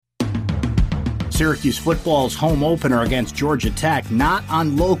Syracuse football's home opener against Georgia Tech not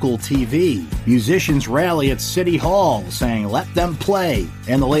on local TV. Musicians rally at City Hall saying let them play.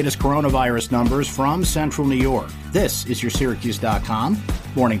 And the latest coronavirus numbers from Central New York. This is your Syracuse.com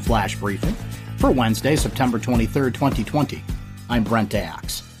morning flash briefing for Wednesday, September 23rd, 2020. I'm Brent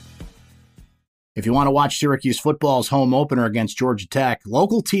Axe. If you want to watch Syracuse football's home opener against Georgia Tech,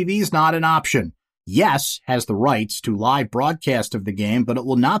 local TV is not an option. Yes has the rights to live broadcast of the game, but it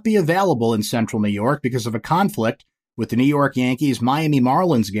will not be available in Central New York because of a conflict with the New York Yankees Miami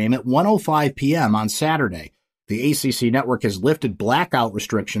Marlins game at 1:05 p.m. on Saturday. The ACC network has lifted blackout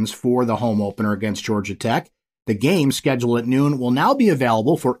restrictions for the home opener against Georgia Tech. The game, scheduled at noon, will now be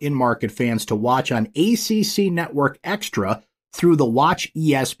available for in-market fans to watch on ACC Network Extra through the Watch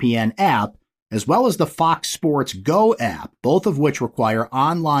ESPN app, as well as the Fox Sports Go app, both of which require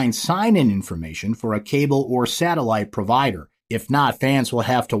online sign-in information for a cable or satellite provider. If not, fans will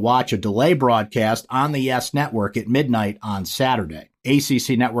have to watch a delay broadcast on the YES network at midnight on Saturday.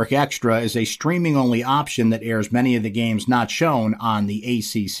 ACC Network Extra is a streaming-only option that airs many of the games not shown on the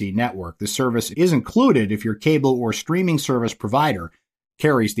ACC network. The service is included if your cable or streaming service provider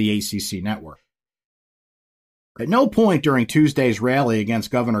carries the ACC network. At no point during Tuesday's rally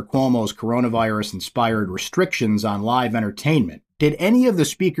against Governor Cuomo's coronavirus-inspired restrictions on live entertainment did any of the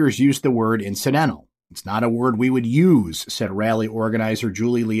speakers use the word incidental. It's not a word we would use, said rally organizer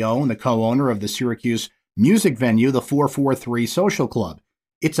Julie Leone, the co-owner of the Syracuse music venue, the 443 Social Club.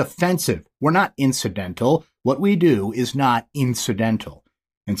 It's offensive. We're not incidental. What we do is not incidental.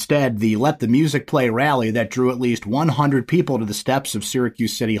 Instead, the Let the Music Play rally that drew at least 100 people to the steps of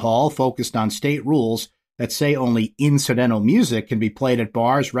Syracuse City Hall focused on state rules that say only incidental music can be played at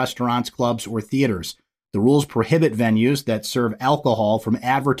bars, restaurants, clubs, or theaters. The rules prohibit venues that serve alcohol from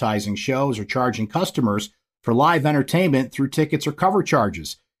advertising shows or charging customers for live entertainment through tickets or cover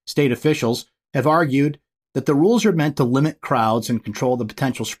charges. State officials have argued that the rules are meant to limit crowds and control the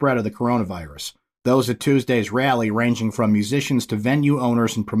potential spread of the coronavirus. Those at Tuesday's rally, ranging from musicians to venue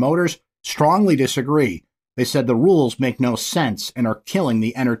owners and promoters, strongly disagree. They said the rules make no sense and are killing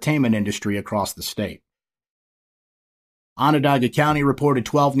the entertainment industry across the state. Onondaga County reported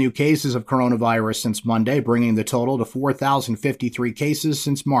 12 new cases of coronavirus since Monday, bringing the total to 4,053 cases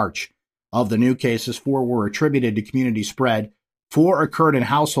since March. Of the new cases, 4 were attributed to community spread. 4 occurred in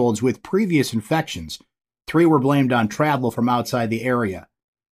households with previous infections. 3 were blamed on travel from outside the area.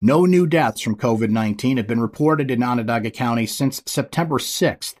 No new deaths from COVID-19 have been reported in Onondaga County since September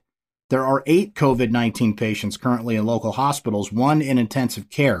 6th. There are 8 COVID-19 patients currently in local hospitals, 1 in intensive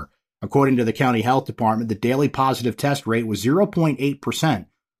care. According to the county health department, the daily positive test rate was 0.8%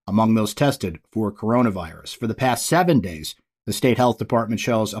 among those tested for coronavirus. For the past 7 days, the state health department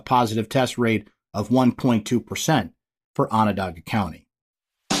shows a positive test rate of 1.2% for Onondaga County.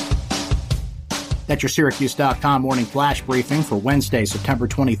 That's your Syracuse.com morning flash briefing for Wednesday, September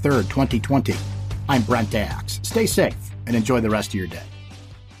 23rd, 2020. I'm Brent Axe. Stay safe and enjoy the rest of your day.